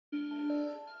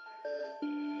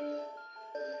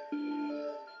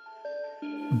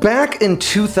Back in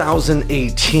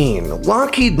 2018,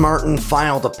 Lockheed Martin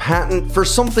filed a patent for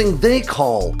something they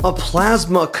call a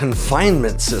plasma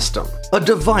confinement system, a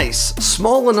device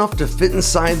small enough to fit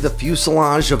inside the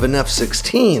fuselage of an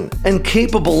F-16 and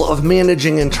capable of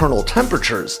managing internal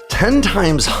temperatures 10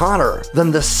 times hotter than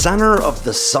the center of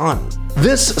the sun.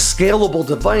 This scalable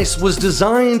device was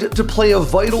designed to play a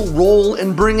vital role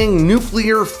in bringing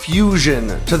nuclear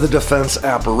fusion to the defense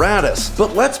apparatus,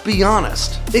 but let's be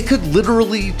honest, it could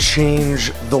literally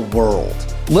change the world.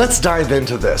 Let's dive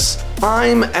into this.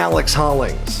 I'm Alex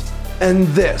Hollings, and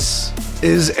this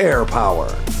is Air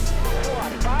Power.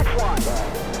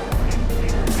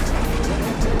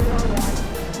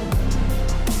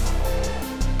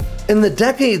 In the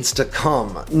decades to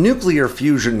come, nuclear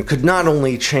fusion could not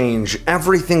only change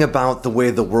everything about the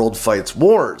way the world fights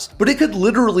wars, but it could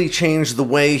literally change the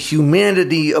way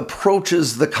humanity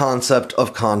approaches the concept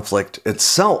of conflict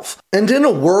itself. And in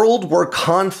a world where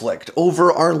conflict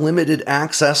over our limited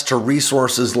access to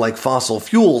resources like fossil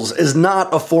fuels is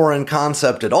not a foreign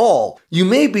concept at all, you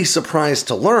may be surprised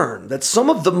to learn that some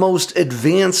of the most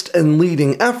advanced and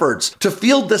leading efforts to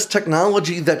field this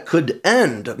technology that could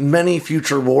end many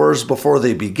future wars before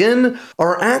they begin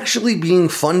are actually being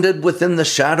funded within the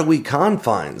shadowy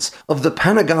confines of the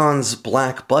Pentagon's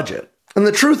black budget. And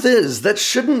the truth is, that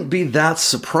shouldn't be that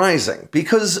surprising,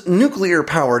 because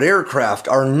nuclear-powered aircraft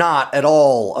are not at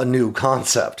all a new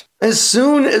concept. As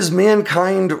soon as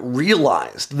mankind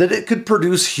realized that it could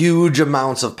produce huge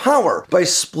amounts of power by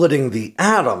splitting the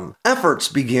atom, efforts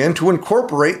began to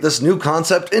incorporate this new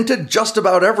concept into just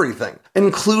about everything,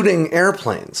 including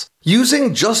airplanes.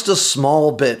 Using just a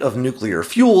small bit of nuclear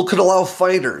fuel could allow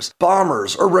fighters,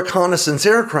 bombers, or reconnaissance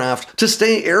aircraft to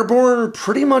stay airborne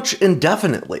pretty much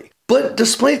indefinitely. But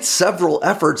despite several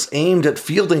efforts aimed at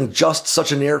fielding just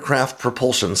such an aircraft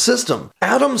propulsion system,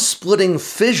 atom-splitting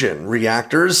fission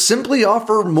reactors simply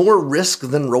offer more risk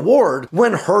than reward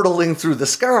when hurtling through the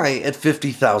sky at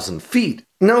 50,000 feet.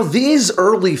 Now, these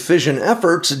early fission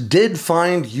efforts did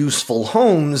find useful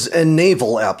homes in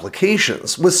naval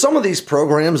applications, with some of these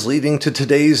programs leading to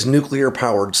today's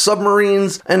nuclear-powered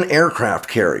submarines and aircraft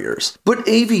carriers. But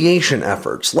aviation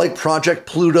efforts, like Project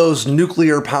Pluto's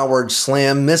nuclear-powered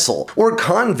SLAM missile, or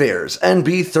Convair's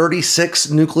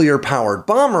NB-36 nuclear-powered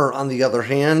bomber, on the other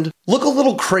hand, look a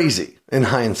little crazy in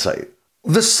hindsight.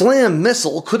 The SLAM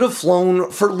missile could have flown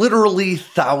for literally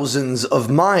thousands of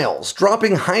miles,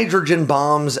 dropping hydrogen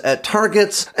bombs at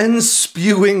targets and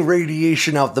spewing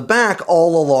radiation out the back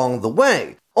all along the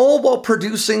way, all while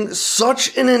producing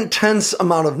such an intense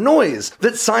amount of noise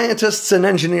that scientists and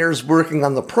engineers working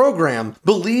on the program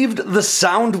believed the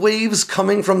sound waves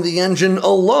coming from the engine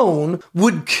alone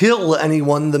would kill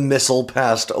anyone the missile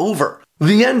passed over.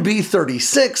 The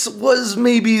NB-36 was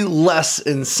maybe less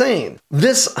insane.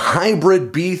 This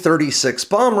hybrid B-36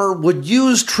 bomber would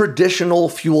use traditional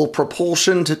fuel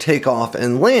propulsion to take off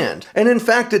and land, and in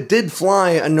fact it did fly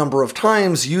a number of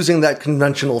times using that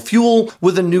conventional fuel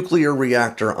with a nuclear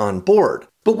reactor on board.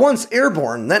 But once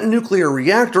airborne, that nuclear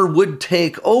reactor would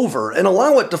take over and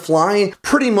allow it to fly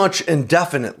pretty much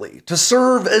indefinitely, to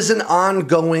serve as an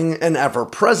ongoing and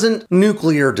ever-present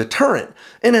nuclear deterrent,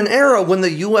 in an era when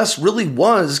the US really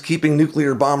was keeping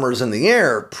nuclear bombers in the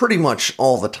air pretty much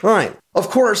all the time. Of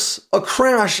course, a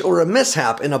crash or a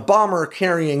mishap in a bomber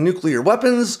carrying nuclear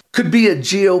weapons could be a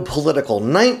geopolitical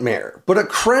nightmare, but a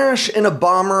crash in a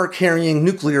bomber carrying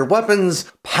nuclear weapons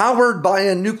powered by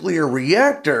a nuclear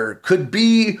reactor could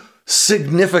be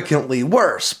significantly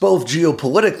worse, both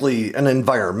geopolitically and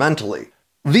environmentally.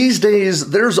 These days,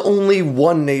 there's only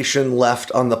one nation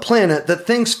left on the planet that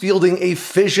thinks fielding a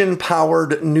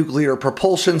fission-powered nuclear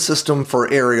propulsion system for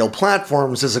aerial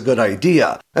platforms is a good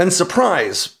idea. And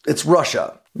surprise, it's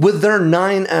Russia, with their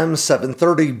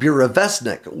 9M730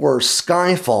 Burevestnik, or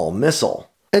Skyfall missile.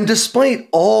 And despite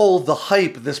all the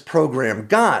hype this program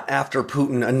got after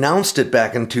Putin announced it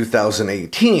back in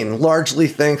 2018, largely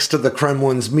thanks to the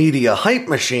Kremlin's media hype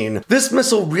machine, this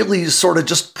missile really sort of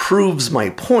just proves my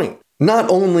point.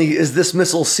 Not only is this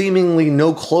missile seemingly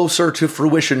no closer to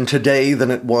fruition today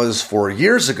than it was 4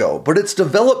 years ago, but its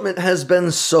development has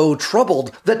been so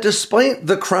troubled that despite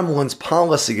the Kremlin's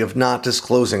policy of not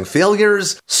disclosing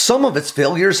failures, some of its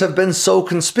failures have been so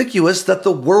conspicuous that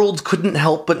the world couldn't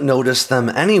help but notice them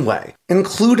anyway,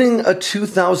 including a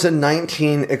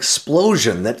 2019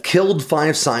 explosion that killed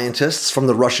 5 scientists from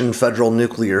the Russian Federal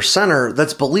Nuclear Center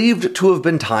that's believed to have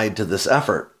been tied to this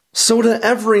effort. So to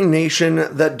every nation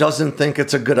that doesn't think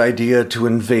it's a good idea to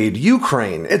invade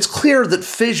Ukraine, it's clear that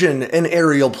fission and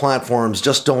aerial platforms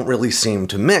just don't really seem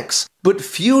to mix. But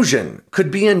fusion could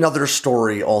be another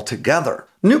story altogether.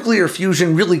 Nuclear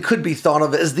fusion really could be thought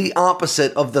of as the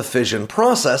opposite of the fission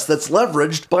process that's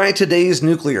leveraged by today's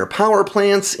nuclear power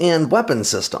plants and weapon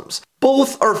systems.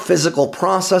 Both are physical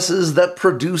processes that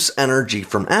produce energy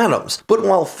from atoms, but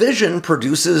while fission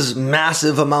produces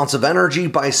massive amounts of energy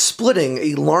by splitting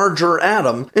a larger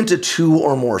atom into two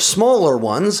or more smaller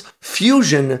ones,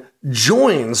 fusion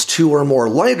joins two or more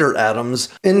lighter atoms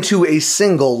into a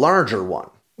single larger one.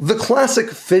 The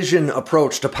classic fission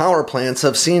approach to power plants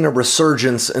have seen a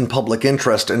resurgence in public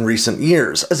interest in recent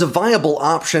years as a viable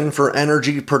option for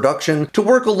energy production to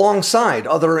work alongside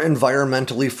other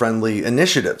environmentally friendly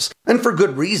initiatives, and for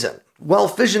good reason. While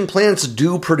fission plants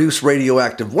do produce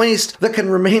radioactive waste that can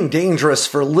remain dangerous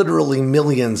for literally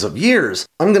millions of years,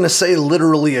 I'm going to say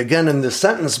literally again in this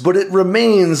sentence, but it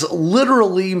remains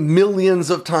literally millions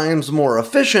of times more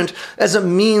efficient as a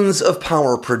means of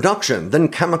power production than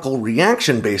chemical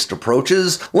reaction-based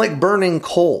approaches like burning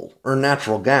coal or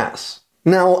natural gas.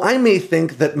 Now, I may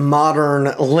think that modern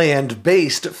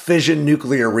land-based fission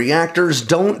nuclear reactors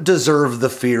don't deserve the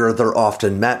fear they're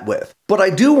often met with. But I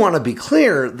do want to be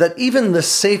clear that even the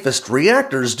safest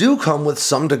reactors do come with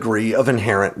some degree of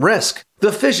inherent risk.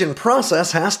 The fission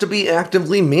process has to be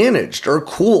actively managed or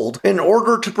cooled in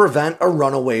order to prevent a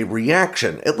runaway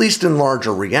reaction, at least in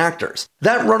larger reactors.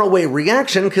 That runaway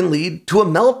reaction can lead to a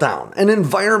meltdown and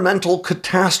environmental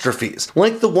catastrophes,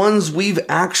 like the ones we've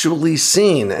actually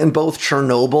seen in both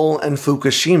Chernobyl and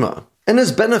Fukushima. And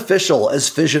as beneficial as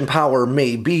fission power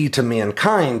may be to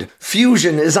mankind,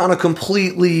 fusion is on a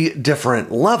completely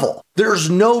different level. There's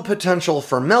no potential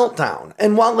for meltdown,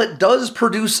 and while it does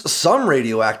produce some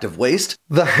radioactive waste,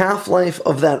 the half-life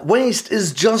of that waste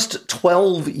is just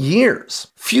 12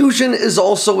 years. Fusion is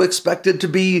also expected to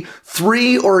be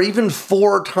 3 or even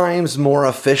 4 times more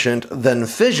efficient than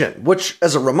fission, which,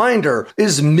 as a reminder,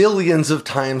 is millions of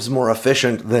times more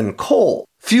efficient than coal.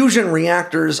 Fusion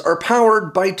reactors are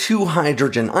powered by 2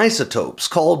 hydrogen isotopes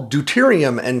called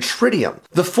deuterium and tritium,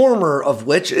 the former of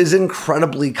which is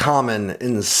incredibly common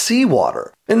in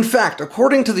seawater. In fact,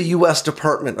 according to the US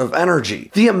Department of Energy,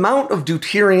 the amount of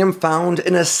deuterium found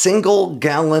in a single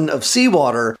gallon of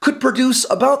seawater could produce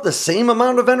about the same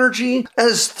amount of energy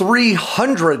as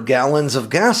 300 gallons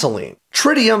of gasoline.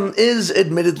 Tritium is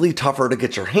admittedly tougher to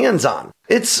get your hands on.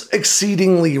 It's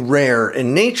exceedingly rare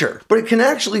in nature, but it can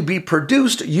actually be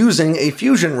produced using a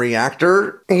fusion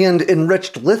reactor and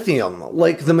enriched lithium,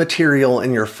 like the material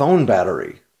in your phone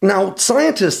battery. Now,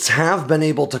 scientists have been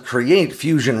able to create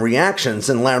fusion reactions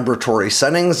in laboratory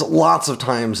settings lots of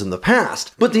times in the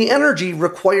past, but the energy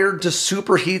required to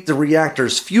superheat the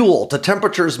reactor's fuel to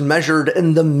temperatures measured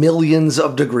in the millions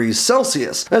of degrees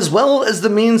Celsius, as well as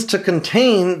the means to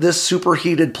contain this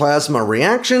superheated plasma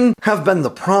reaction, have been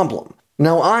the problem.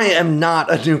 Now, I am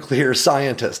not a nuclear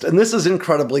scientist, and this is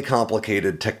incredibly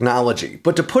complicated technology,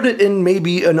 but to put it in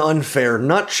maybe an unfair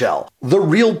nutshell, the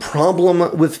real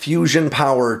problem with fusion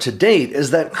power to date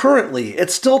is that currently it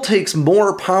still takes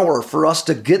more power for us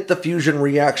to get the fusion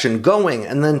reaction going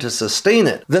and then to sustain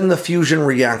it than the fusion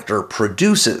reactor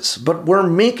produces, but we're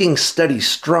making steady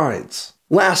strides.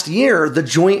 Last year, the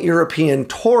joint European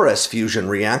Taurus fusion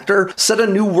reactor set a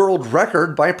new world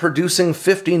record by producing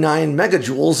 59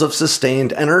 megajoules of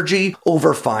sustained energy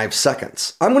over 5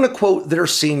 seconds. I'm going to quote their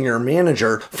senior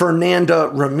manager, Fernanda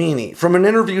Ramini, from an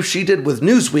interview she did with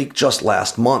Newsweek just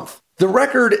last month. The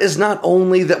record is not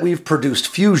only that we've produced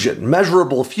fusion,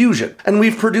 measurable fusion, and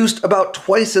we've produced about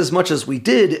twice as much as we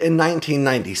did in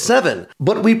 1997,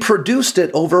 but we produced it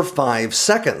over 5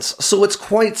 seconds, so it's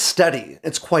quite steady,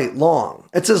 it's quite long.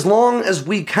 It's as long as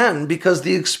we can because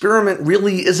the experiment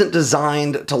really isn't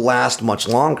designed to last much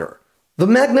longer. The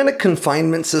magnetic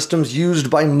confinement systems used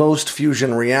by most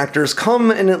fusion reactors come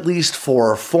in at least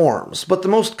 4 forms, but the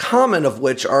most common of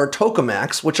which are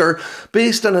tokamaks, which are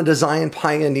based on a design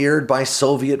pioneered by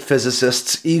Soviet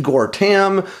physicists Igor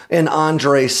Tamm and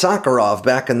Andrei Sakharov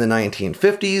back in the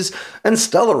 1950s, and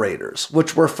stellarators,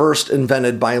 which were first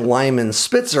invented by Lyman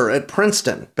Spitzer at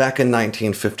Princeton back in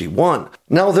 1951.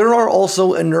 Now, there are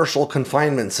also inertial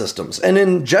confinement systems, and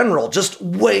in general, just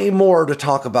way more to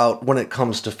talk about when it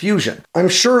comes to fusion. I'm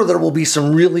sure there will be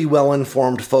some really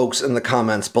well-informed folks in the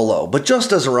comments below, but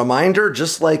just as a reminder,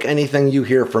 just like anything you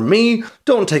hear from me,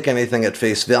 don't take anything at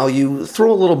face value,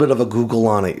 throw a little bit of a Google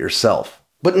on it yourself.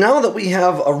 But now that we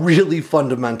have a really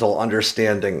fundamental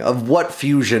understanding of what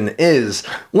fusion is,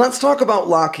 let's talk about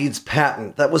Lockheed's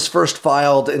patent that was first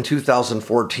filed in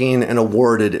 2014 and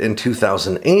awarded in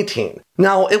 2018.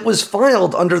 Now, it was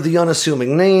filed under the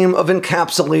unassuming name of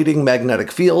encapsulating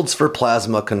magnetic fields for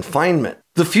plasma confinement.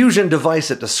 The fusion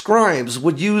device it describes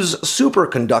would use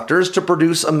superconductors to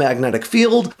produce a magnetic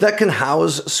field that can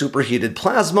house superheated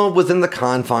plasma within the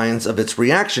confines of its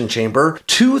reaction chamber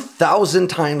 2,000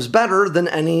 times better than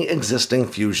any existing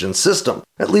fusion system,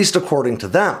 at least according to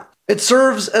them. It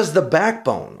serves as the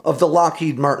backbone of the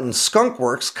Lockheed Martin Skunk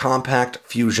Works Compact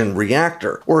Fusion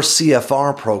Reactor, or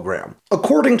CFR program.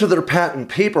 According to their patent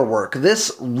paperwork,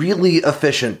 this really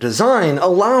efficient design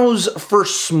allows for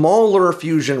smaller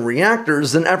fusion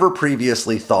reactors than ever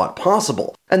previously thought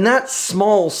possible. And that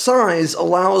small size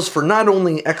allows for not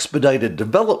only expedited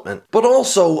development, but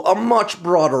also a much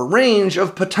broader range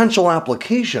of potential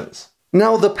applications.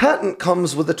 Now, the patent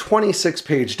comes with a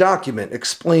 26-page document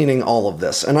explaining all of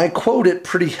this, and I quote it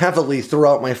pretty heavily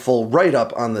throughout my full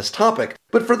write-up on this topic,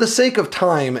 but for the sake of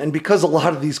time, and because a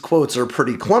lot of these quotes are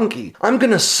pretty clunky, I'm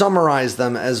going to summarize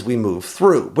them as we move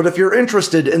through. But if you're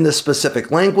interested in this specific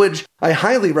language, I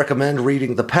highly recommend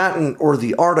reading the patent or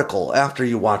the article after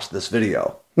you watch this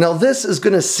video. Now, this is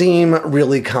going to seem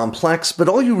really complex, but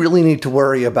all you really need to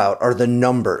worry about are the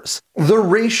numbers. The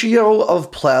ratio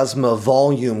of plasma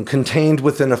volume contained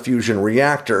within a fusion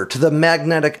reactor to the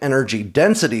magnetic energy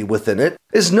density within it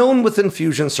is known within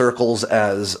fusion circles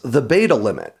as the beta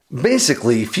limit.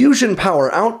 Basically, fusion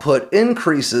power output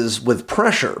increases with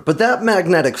pressure, but that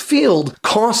magnetic field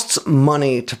costs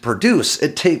money to produce.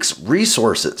 It takes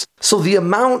resources. So the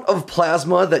amount of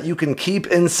plasma that you can keep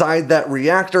inside that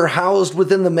reactor housed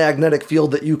within the magnetic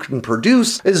field that you can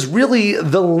produce is really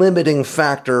the limiting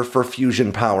factor for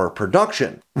fusion power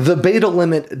production. The beta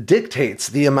limit dictates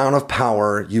the amount of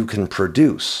power you can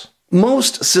produce.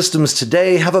 Most systems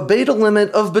today have a beta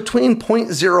limit of between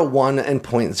 0.01 and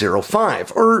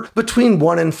 0.05, or between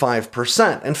 1 and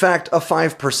 5%. In fact, a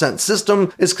 5%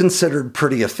 system is considered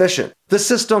pretty efficient. The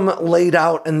system laid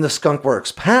out in the Skunk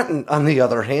Works patent, on the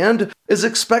other hand, is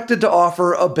expected to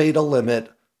offer a beta limit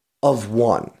of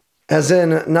 1. As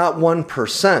in, not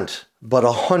 1%, but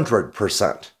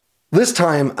 100%. This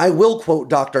time, I will quote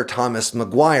Dr. Thomas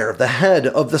McGuire, the head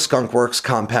of the Skunk Works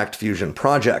Compact Fusion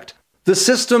Project. The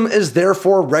system is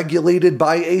therefore regulated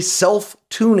by a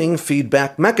self-tuning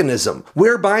feedback mechanism,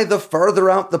 whereby the farther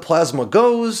out the plasma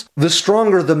goes, the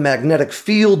stronger the magnetic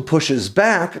field pushes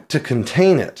back to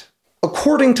contain it.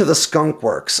 According to the Skunk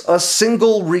Works, a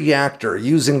single reactor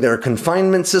using their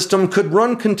confinement system could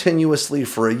run continuously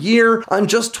for a year on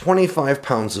just 25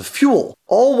 pounds of fuel,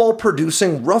 all while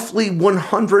producing roughly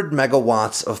 100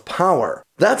 megawatts of power.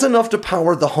 That's enough to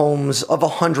power the homes of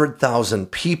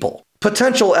 100,000 people.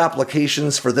 Potential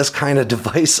applications for this kind of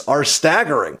device are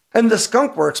staggering, and the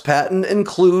Skunk Works patent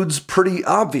includes pretty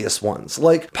obvious ones,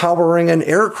 like powering an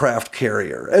aircraft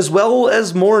carrier, as well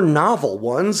as more novel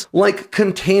ones, like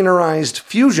containerized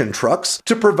fusion trucks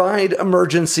to provide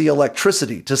emergency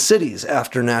electricity to cities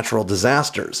after natural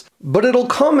disasters. But it'll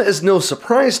come as no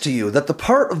surprise to you that the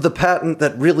part of the patent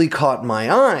that really caught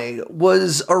my eye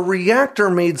was a reactor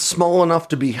made small enough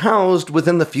to be housed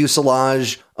within the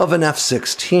fuselage of an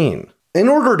F-16. In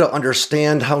order to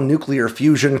understand how nuclear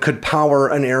fusion could power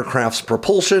an aircraft's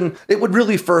propulsion, it would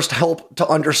really first help to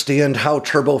understand how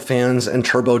turbofans and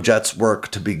turbojets work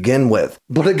to begin with.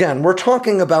 But again, we're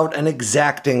talking about an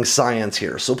exacting science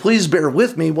here, so please bear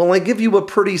with me while I give you a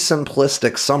pretty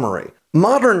simplistic summary.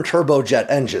 Modern turbojet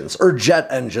engines, or jet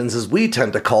engines as we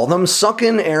tend to call them, suck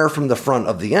in air from the front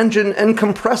of the engine and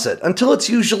compress it until it's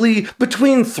usually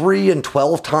between 3 and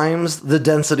 12 times the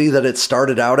density that it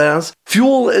started out as.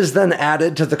 Fuel is then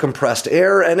added to the compressed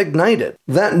air and ignited.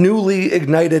 That newly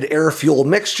ignited air-fuel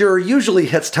mixture usually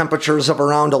hits temperatures of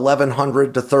around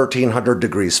 1100 to 1300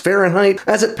 degrees Fahrenheit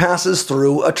as it passes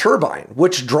through a turbine,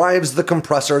 which drives the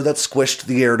compressor that squished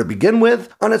the air to begin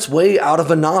with on its way out of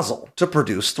a nozzle to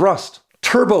produce thrust.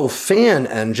 Turbofan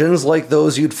engines, like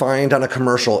those you'd find on a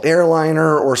commercial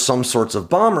airliner or some sorts of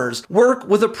bombers, work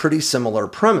with a pretty similar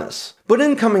premise. But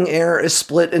incoming air is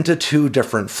split into two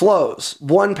different flows.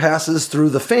 One passes through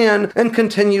the fan and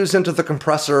continues into the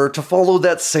compressor to follow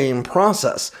that same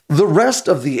process. The rest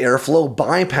of the airflow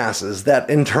bypasses that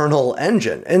internal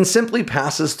engine and simply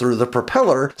passes through the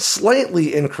propeller,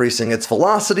 slightly increasing its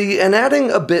velocity and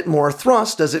adding a bit more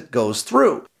thrust as it goes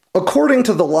through. According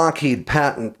to the Lockheed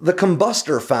patent, the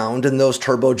combustor found in those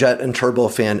turbojet and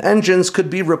turbofan engines could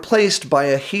be replaced by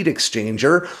a heat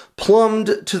exchanger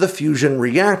plumbed to the fusion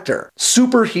reactor.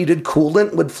 Superheated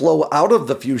coolant would flow out of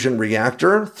the fusion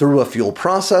reactor, through a fuel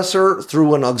processor,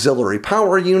 through an auxiliary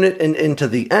power unit, and into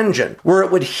the engine, where it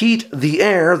would heat the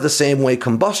air the same way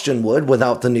combustion would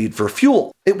without the need for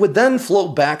fuel. It would then flow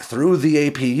back through the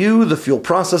APU, the fuel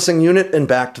processing unit, and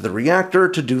back to the reactor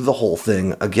to do the whole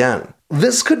thing again.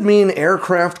 This could mean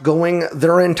aircraft going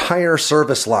their entire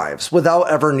service lives without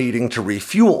ever needing to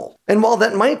refuel. And while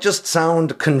that might just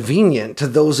sound convenient to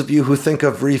those of you who think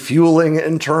of refueling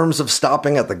in terms of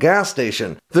stopping at the gas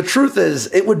station, the truth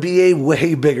is it would be a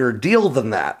way bigger deal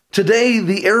than that. Today,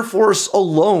 the Air Force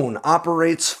alone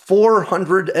operates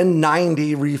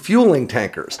 490 refueling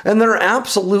tankers, and they're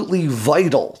absolutely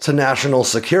vital to national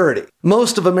security.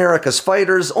 Most of America's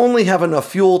fighters only have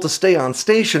enough fuel to stay on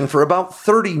station for about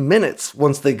 30 minutes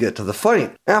once they get to the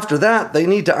fight. After that, they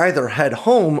need to either head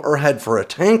home or head for a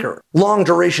tanker.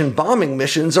 Long-duration bombing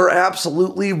missions are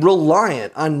absolutely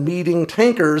reliant on meeting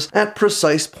tankers at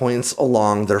precise points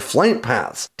along their flight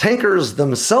paths. Tankers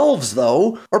themselves,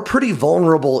 though, are pretty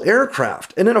vulnerable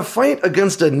aircraft, and in a fight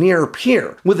against a near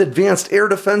peer with advanced air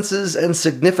defenses and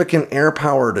significant air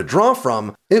power to draw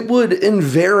from, it would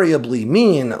invariably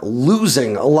mean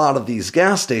losing a lot of these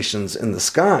gas stations in the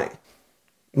sky.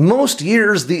 Most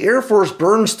years, the Air Force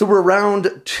burns through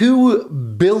around 2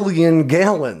 billion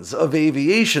gallons of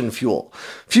aviation fuel.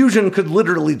 Fusion could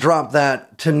literally drop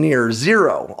that to near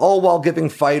zero, all while giving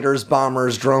fighters,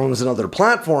 bombers, drones, and other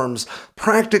platforms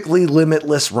practically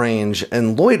limitless range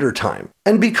and loiter time.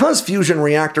 And because fusion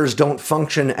reactors don't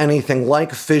function anything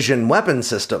like fission weapon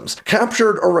systems,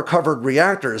 captured or recovered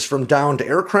reactors from downed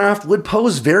aircraft would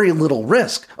pose very little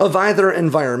risk of either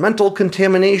environmental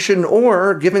contamination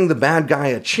or giving the bad guy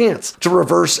a chance to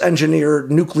reverse engineer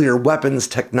nuclear weapons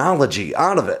technology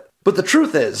out of it. But the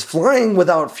truth is, flying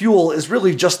without fuel is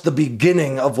really just the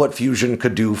beginning of what fusion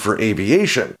could do for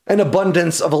aviation. An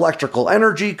abundance of electrical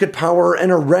energy could power an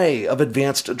array of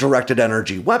advanced directed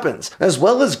energy weapons, as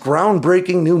well as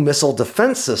groundbreaking new missile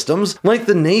defense systems like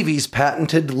the Navy's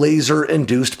patented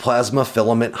laser-induced plasma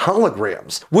filament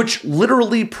holograms, which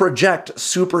literally project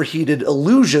superheated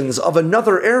illusions of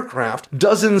another aircraft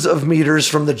dozens of meters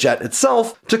from the jet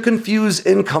itself to confuse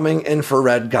incoming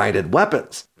infrared-guided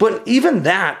weapons. But even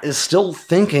that is still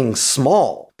thinking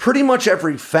small. Pretty much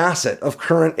every facet of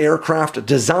current aircraft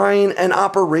design and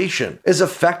operation is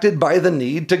affected by the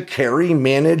need to carry,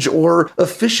 manage, or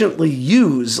efficiently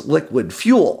use liquid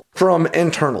fuel. From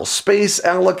internal space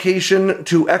allocation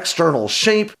to external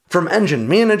shape, from engine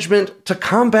management to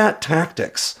combat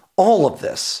tactics. All of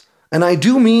this, and I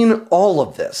do mean all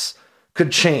of this,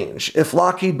 could change if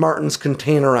Lockheed Martin's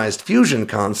containerized fusion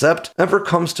concept ever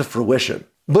comes to fruition.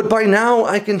 But by now,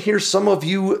 I can hear some of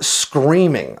you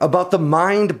screaming about the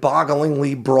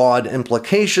mind-bogglingly broad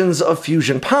implications of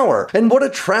fusion power, and what a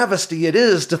travesty it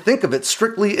is to think of it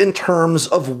strictly in terms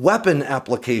of weapon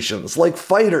applications like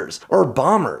fighters or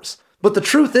bombers. But the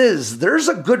truth is, there's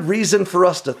a good reason for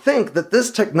us to think that this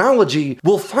technology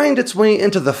will find its way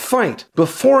into the fight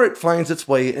before it finds its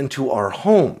way into our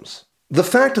homes. The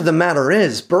fact of the matter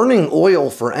is, burning oil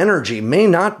for energy may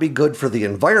not be good for the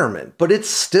environment, but it's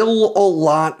still a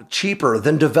lot cheaper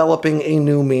than developing a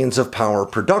new means of power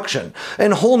production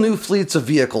and whole new fleets of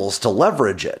vehicles to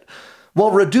leverage it.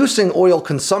 While reducing oil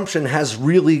consumption has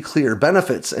really clear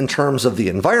benefits in terms of the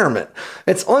environment,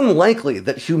 it's unlikely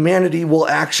that humanity will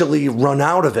actually run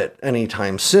out of it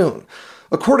anytime soon.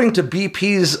 According to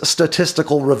BP's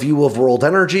statistical review of world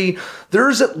energy,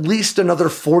 there's at least another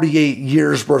 48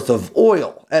 years worth of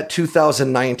oil at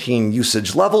 2019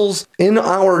 usage levels in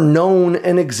our known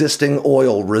and existing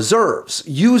oil reserves,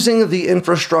 using the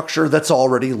infrastructure that's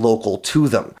already local to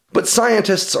them. But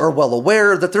scientists are well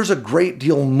aware that there's a great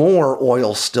deal more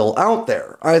oil still out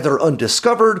there, either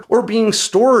undiscovered or being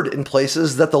stored in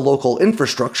places that the local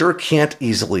infrastructure can't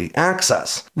easily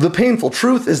access. The painful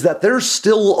truth is that there's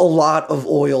still a lot of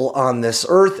oil on this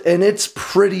earth, and it's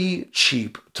pretty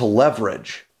cheap to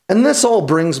leverage. And this all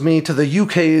brings me to the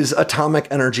UK's Atomic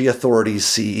Energy Authority's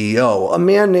CEO, a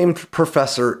man named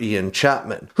Professor Ian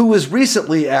Chapman, who was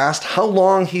recently asked how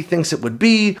long he thinks it would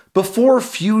be before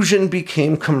fusion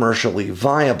became commercially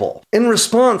viable. In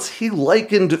response, he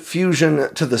likened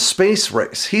fusion to the space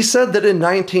race. He said that in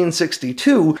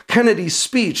 1962, Kennedy's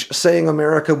speech saying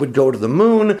America would go to the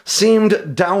moon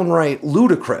seemed downright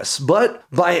ludicrous, but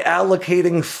by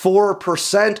allocating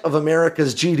 4% of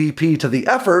America's GDP to the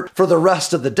effort for the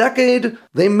rest of the decade,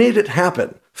 they made it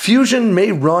happen. Fusion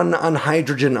may run on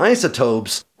hydrogen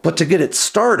isotopes, but to get it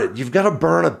started, you've got to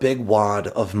burn a big wad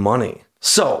of money.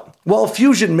 So, while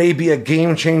fusion may be a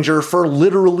game changer for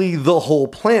literally the whole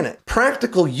planet,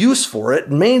 practical use for it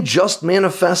may just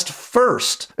manifest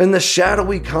first in the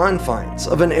shadowy confines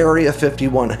of an Area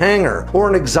 51 hangar, or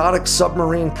an exotic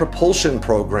submarine propulsion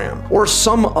program, or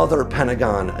some other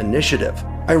Pentagon initiative.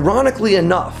 Ironically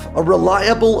enough, a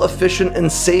reliable, efficient,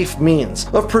 and safe means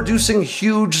of producing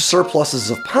huge surpluses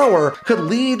of power could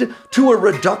lead to a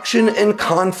reduction in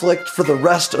conflict for the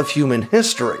rest of human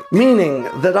history, meaning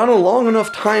that on a long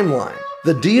enough timeline,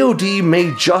 the DoD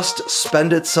may just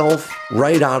spend itself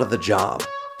right out of the job.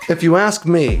 If you ask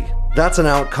me, that's an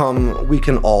outcome we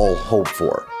can all hope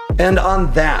for. And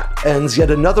on that ends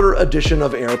yet another edition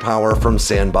of Air Power from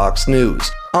Sandboxx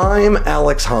News. I'm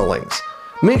Alex Hollings.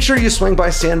 Make sure you swing by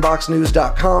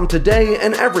sandboxnews.com today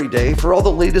and every day for all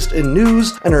the latest in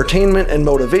news, entertainment, and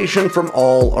motivation from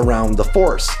all around the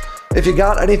force. If you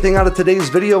got anything out of today's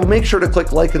video, make sure to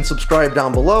click like and subscribe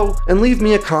down below, and leave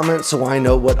me a comment so I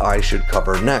know what I should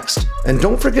cover next. And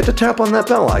don't forget to tap on that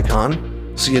bell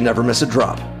icon so you never miss a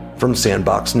drop from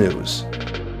Sandboxx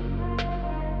News.